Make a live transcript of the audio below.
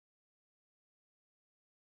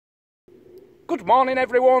Good morning,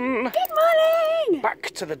 everyone. Good morning. Back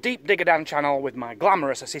to the Deep Digger Dan channel with my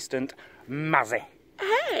glamorous assistant, Mazzy.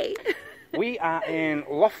 Hey. We are in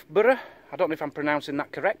Loughborough. I don't know if I'm pronouncing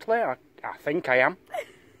that correctly. I think I am.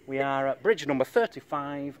 We are at bridge number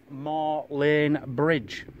 35, Moor Lane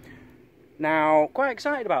Bridge. Now, quite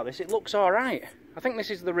excited about this. It looks alright. I think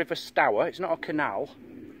this is the River Stour. It's not a canal.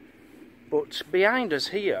 But behind us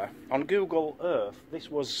here, on Google Earth, this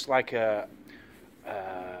was like a...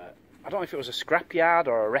 I don't know if it was a scrapyard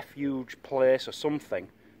or a refuge place or something.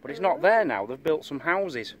 But it's not there now. They've built some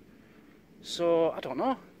houses. So, I don't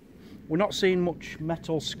know. We're not seeing much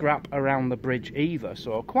metal scrap around the bridge either.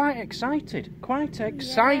 So, quite excited. Quite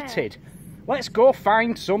excited. Yeah. Let's go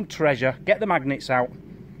find some treasure. Get the magnets out.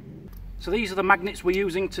 So, these are the magnets we're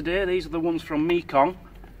using today. These are the ones from Mekong.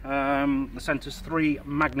 They sent us 3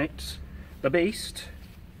 magnets. The Beast.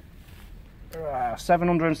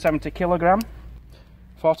 770 kilogram.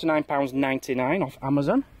 £49.99 off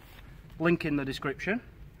Amazon. Link in the description.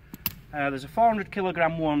 There's a 400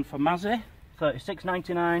 kilogram one for Mazzy,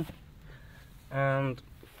 £36.99, and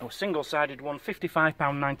a single-sided one,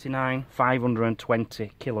 £55.99,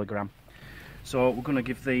 520 kilogram. So we're going to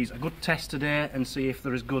give these a good test today and see if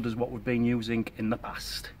they're as good as what we've been using in the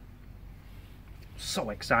past.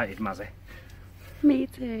 So excited, Mazzy. Me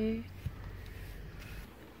too.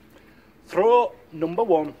 Throw number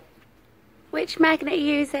 1. Which magnet are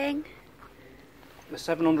you using? The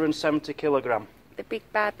 770 kilogram. The big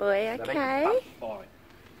bad boy, okay. The big bad boy.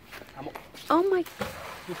 Oh my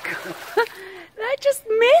god. I just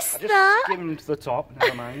missed that. I just skimmed the top,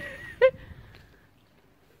 never mind.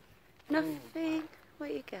 Nothing.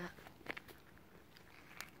 What you got?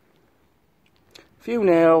 Few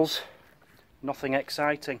nails. Nothing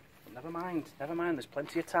exciting. Never mind, there's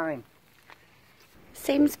plenty of time.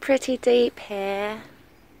 Seems pretty deep here.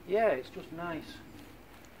 Yeah, it's just nice.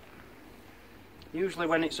 Usually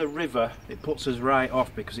when it's a river, it puts us right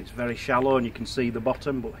off because it's very shallow and you can see the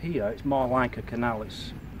bottom, but here it's more like a canal.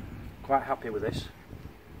 It's quite happy with this.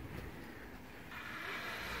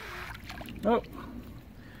 Oh,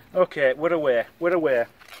 okay, we're away.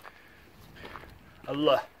 A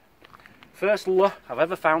lure. First lure I've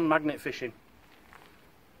ever found magnet fishing.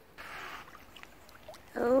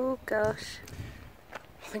 Oh gosh.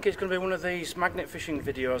 I think it's going to be one of these magnet fishing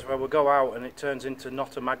videos where we'll go out and it turns into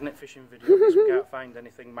not a magnet fishing video because we can't find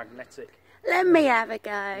anything magnetic. Let me have a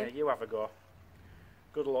go. Yeah, you have a go.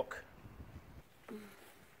 Good luck.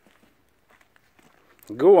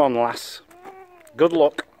 Go on, lass. Good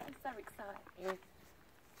luck. I'm so excited.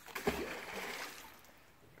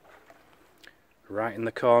 Right in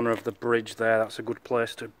the corner of the bridge there, that's a good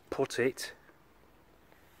place to put it.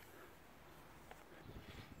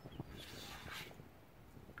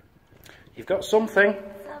 You've got something.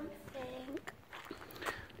 Something.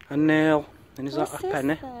 A nail. And is What's that a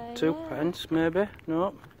penny? Though? 2 Yeah. pence maybe?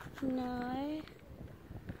 No. No.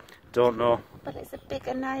 Don't know. But it's a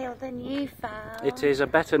bigger nail than you found. It is a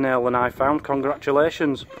better nail than I found.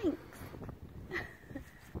 Congratulations. Thanks.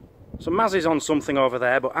 So Mazzy's on something over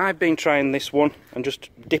there, but I've been trying this one and just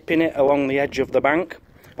dipping it along the edge of the bank.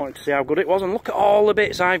 I wanted to see how good it was, and look at all the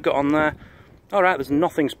bits I've got on there. Alright, there's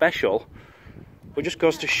nothing special. But it just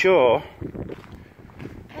goes to show.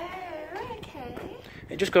 Oh, okay.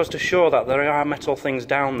 It just goes to show that there are metal things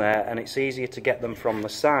down there, and it's easier to get them from the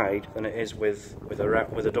side than it is with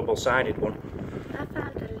a double-sided one. I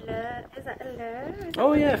found a lure. Is that a lure? Is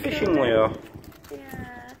Oh yeah, fishing lure.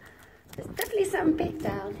 Yeah. There's definitely something big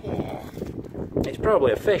down here. It's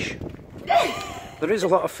probably a fish. There is a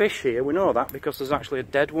lot of fish here. We know that because there's actually a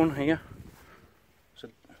dead one here. So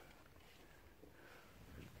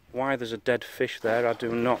why there's a dead fish there, I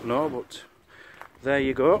do not know, but there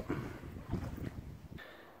you go.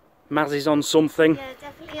 Mazzy's on something. Yeah,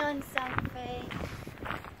 definitely on something.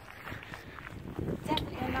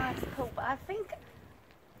 Definitely a nice pull, but I think...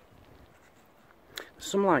 There's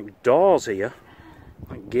some like doors here,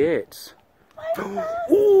 like gates.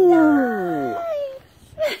 Ooh!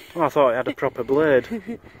 Nice. Oh, I thought it had a proper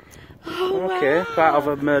blade. Oh, Okay, wow. part of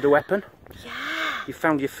a murder weapon. Yeah. You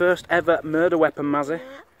found your first ever murder weapon, Mazzy.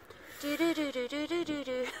 Yeah. Do do do do do do do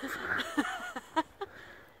do.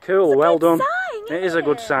 Cool, well done. Sign, It is a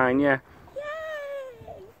good sign, yeah.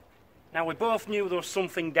 Yay! Now we both knew there was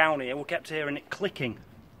something down here. We kept hearing it clicking.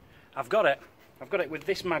 I've got it. I've got it with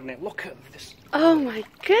this magnet. Look at this. Oh my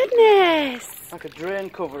goodness! Like a drain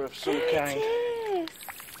cover of some kind. It is.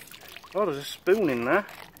 Oh, there's a spoon in there.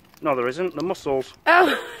 No, there isn't. The mussels.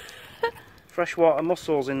 Oh! Freshwater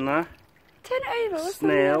mussels in there. Turn it over. What's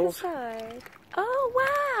Snails. on the other side? Oh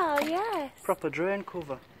wow! Yes. Proper drain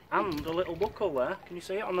cover. And a little buckle there. Can you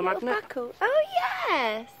see it on the Little magnet? buckle. Oh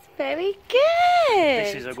yes! very good.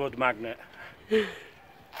 This is a good magnet.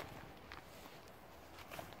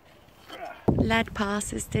 Lad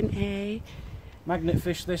passes, didn't he? Magnet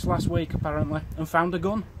fished this last week apparently and found a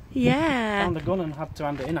gun. Yeah. Found a gun and had to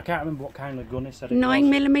hand it in. I can't remember what kind of gun he said it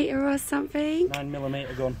 9mm or something.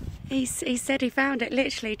 9mm gun. He said he found it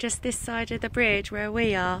literally just this side of the bridge where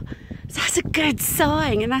we are. So that's a good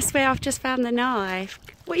sign, and that's where I've just found the knife.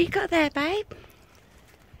 What you got there, babe?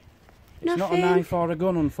 It's Nothing? not a knife or a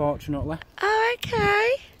gun, unfortunately. Oh,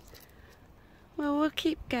 okay. Well, we'll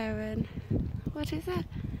keep going. What is that?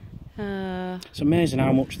 It's amazing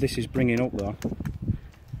how much this is bringing up though.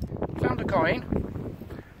 Found a coin.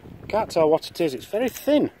 Can't tell what it is, it's very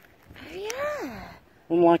thin. Oh, yeah.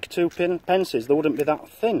 Unlike two pences, they wouldn't be that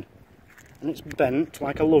thin. And it's bent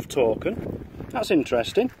like a love token. That's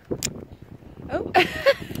interesting. Oh.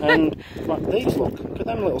 And like these, look at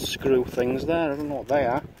them little screw things there, I don't know what they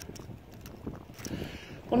are.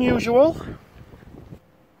 Unusual.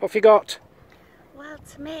 What have you got? Well,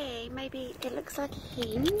 to me, maybe it looks like a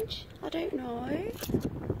hinge. I don't know.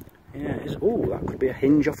 Yeah, it is. Oh, that could be a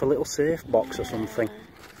hinge off a little safe box or something.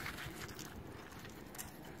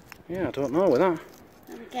 Yeah, I don't know with that.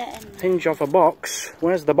 I'm getting it. Hinge off a box.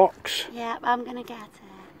 Where's the box? Yeah, I'm going to get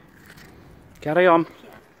it. Carry on.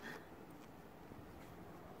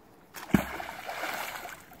 Yeah.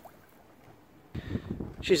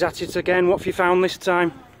 She's at it again. What have you found this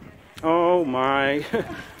time? Oh my.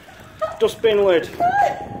 Dustbin lid.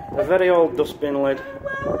 A very old dustbin lid.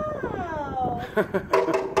 Wow.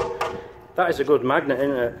 That is a good magnet,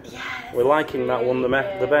 isn't it? Yes, we're liking that one the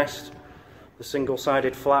best. The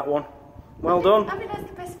single-sided flat one. Well done. I mean, that's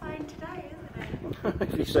the best find today, isn't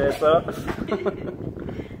it? If you say so.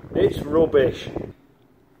 It's rubbish.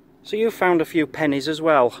 So you found a few pennies as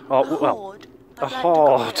well? Or, A hoard. A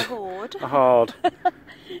hoard. A hoard.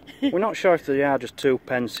 We're not sure if they are just two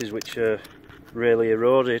pences which are really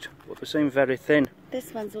eroded, but they seem very thin.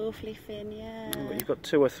 This one's awfully thin, yeah. But you've got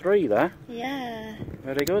 2 or 3 there. Yeah.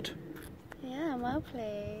 Very good. Yeah, I'm well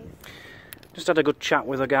pleased. Just had a good chat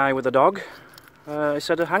with a guy with a dog. He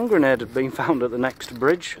said a hand grenade had been found at the next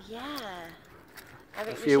bridge. Yeah.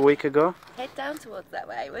 A few weeks ago. Head down towards that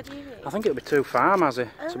way, what do you think? I think it'll be too far, Mazzy,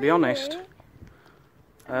 to be honest.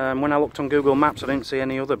 Really? When I looked on Google Maps I didn't see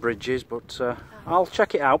any other bridges, but I'll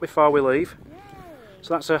check it out before we leave. Yay.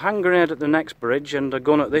 So that's a hand grenade at the next bridge and a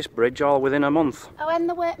gun at this bridge, all within a month. Oh, and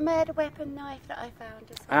the murder weapon knife that I found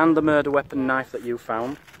as well. And the murder weapon knife that you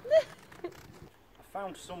found. I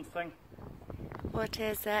found something. What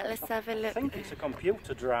is that? Let's have a look. I think it's a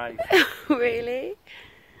computer drive. Really?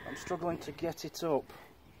 I'm struggling to get it up.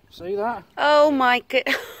 See that? Oh my god.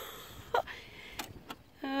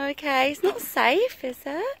 Okay, it's not safe, is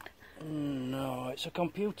it? No, it's a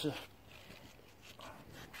computer.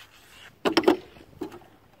 I'm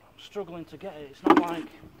struggling to get it. It's not like...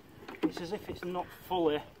 It's as if it's not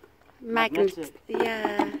fully magnetic.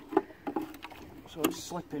 Yeah. So it's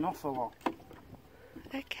slipping off a lot.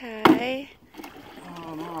 Okay.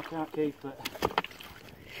 Oh no, I can't keep it.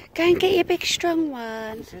 Go and get your big strong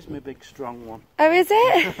one. This is my big strong one. Oh, is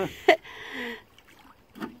it?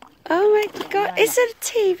 Oh my god, is it a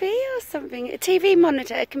TV or something? A TV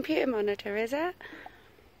monitor, a computer monitor, is it?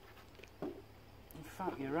 In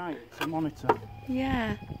fact, you're right, it's a monitor.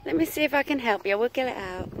 Yeah. Let me see if I can help you. We'll get it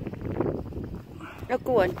out. Oh,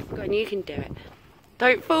 go on, you can do it.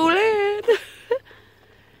 Don't fall in.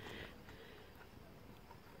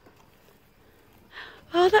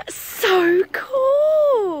 Oh, that's so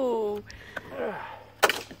cool.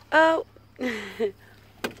 Oh.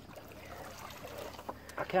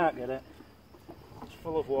 I can't get it. It's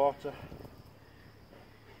full of water.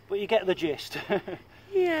 But you get the gist.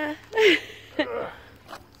 Yeah.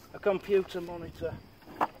 A computer monitor.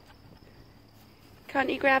 Can't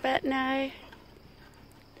you grab it now?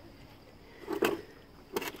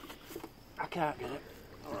 I can't get it.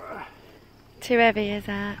 Too heavy, is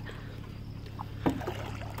that?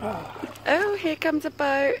 Oh, here comes a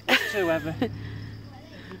boat. Too heavy.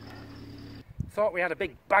 Thought we had a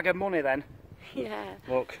big bag of money then. Yeah.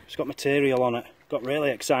 Look, it's got material on it. Got really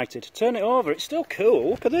excited. Turn it over, it's still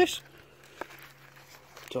cool. Look at this.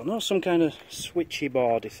 Don't know, some kind of switchy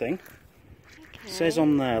boardy thing. Okay. It says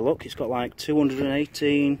on there, look, it's got like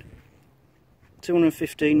 215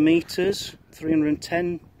 metres,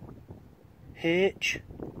 310 H.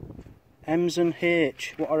 M's and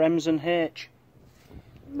H. What are M's and H?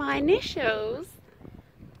 My initials.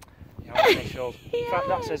 Your initials. Yeah. In fact,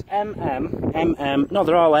 that says MM. No,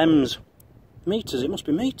 they're all M's. Metres, it must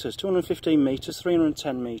be metres. 215 metres,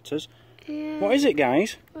 310 metres. Yeah. What is it,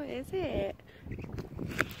 guys? What is it?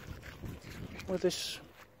 With this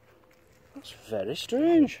That's very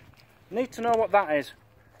strange. Need to know what that is.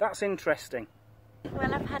 That's interesting.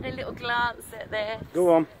 Well, I've had a little glance at this.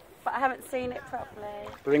 Go on. But I haven't seen it properly.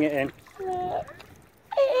 Bring it in. Look.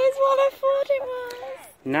 It is what I thought it was.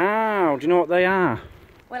 Now, do you know what they are?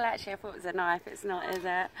 Well, actually, I thought it was a knife. It's not, is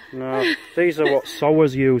it? No, these are what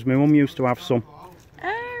sewers use. My mum used to have some. Oh,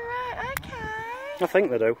 right, okay. I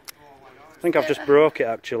think they do. I think I've just broke it,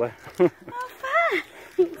 actually. Oh,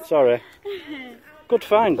 fun. Sorry. Good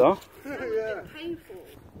find, though. Yeah.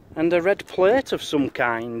 And a red plate of some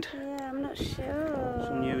kind. Yeah, I'm not sure. It's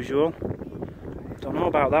unusual. Don't know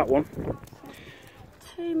about that one.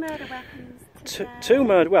 2 murder weapons. Two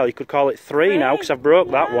murder. Well, you could call it 3 now because I've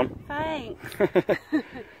broke that one. Thanks.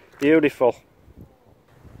 Beautiful.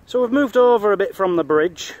 So we've moved over a bit from the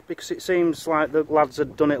bridge because it seems like the lads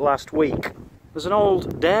had done it last week. There's an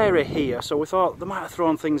old dairy here, so we thought they might have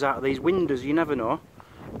thrown things out of these windows. You never know.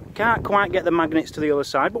 Can't quite get the magnets to the other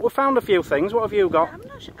side, but we found a few things. What have you got? I'm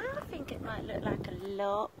not sure. I think it might look like a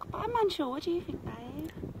lock, but I'm unsure. What do you think,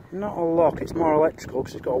 babe? Not a lock. It's more electrical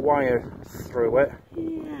because it's got a wire through it.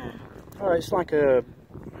 Yeah. Oh, it's like a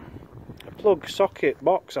plug socket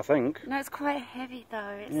box, I think. No, it's quite heavy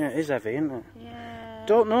though. Yeah, it is heavy, isn't it? Yeah.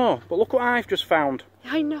 Don't know, but look what I've just found.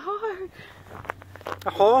 I know. A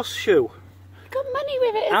horseshoe. You got money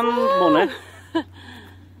with it as And well.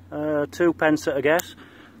 money. 2 pence at a guess.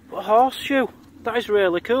 But a horseshoe. That is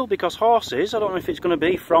really cool because horses, I don't know if it's going to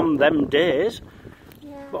be from them days,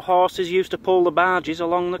 Yeah. but horses used to pull the barges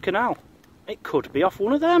along the canal. It could be off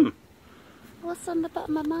one of them. What's on the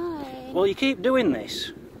bottom of mine? Well, you keep doing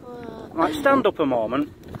this. What? Right, stand up a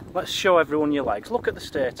moment. Let's show everyone your legs. Look at the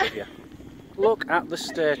state of you. Look at the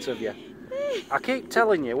state of you. I keep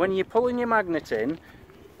telling you, when you're pulling your magnet in,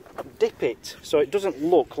 dip it so it doesn't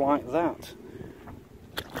look like that.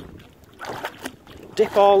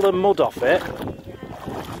 Dip all the mud off it,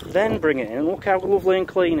 then bring it in. Look how lovely and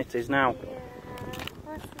clean it is now.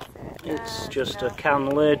 It's just a can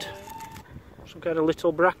lid. Some kind of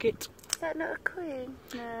little bracket. Is that not a coin?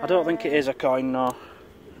 No. I don't think it is a coin, no.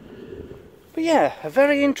 But yeah, a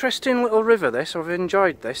very interesting little river this. I've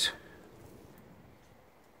enjoyed this.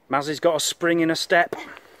 Mazzy's got a spring in a step.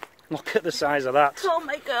 Look at the size of that. Oh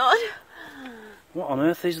my god. What on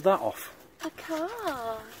earth is that off? A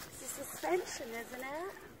car. It's a suspension, isn't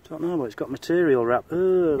it? Don't know, but it's got material wrap.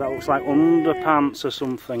 Ugh, that looks like underpants or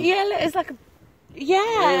something. Yeah, look, it's like a...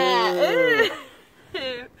 Yeah.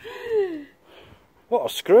 What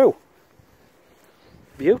a screw.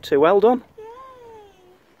 Beauty, well done. Yay.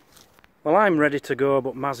 Well, I'm ready to go,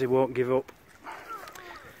 but Mazzy won't give up.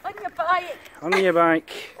 On your bike. On your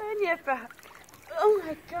bike. On your bike. Oh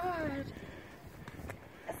my god.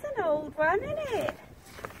 That's an old one, isn't it?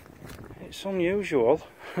 It's unusual.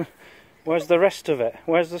 Where's the rest of it?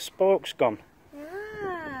 Where's the spokes gone?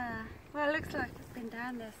 Yeah. Well, it looks like it's been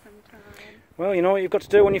down there sometime. Well, you know what you've got to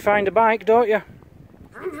do when you find a bike, don't you?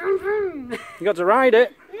 You got to ride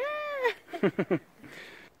it. Yeah.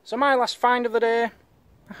 So my last find of the day,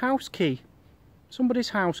 a house key. Somebody's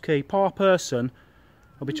house key. Poor person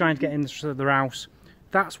will be trying to get into their house.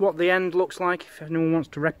 That's what the end looks like. If anyone wants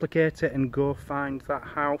to replicate it and go find that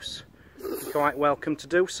house, you're quite welcome to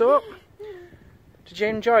do so. Did you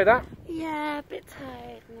enjoy that? Yeah, a bit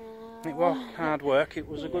tired now. It was hard work. It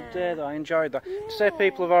was a good day though. I enjoyed that. Yeah. To say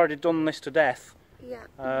people have already done this to death. Yeah.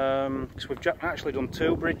 Because we've actually done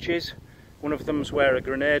 2 bridges. One of them's where a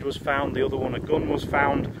grenade was found, the other one a gun was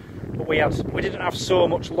found. But we didn't have so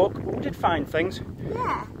much luck, but we did find things.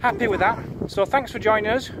 Yeah. Happy with that. So thanks for joining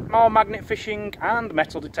us. More magnet fishing and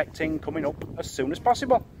metal detecting coming up as soon as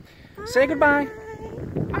possible. Say goodbye.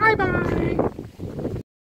 Bye bye.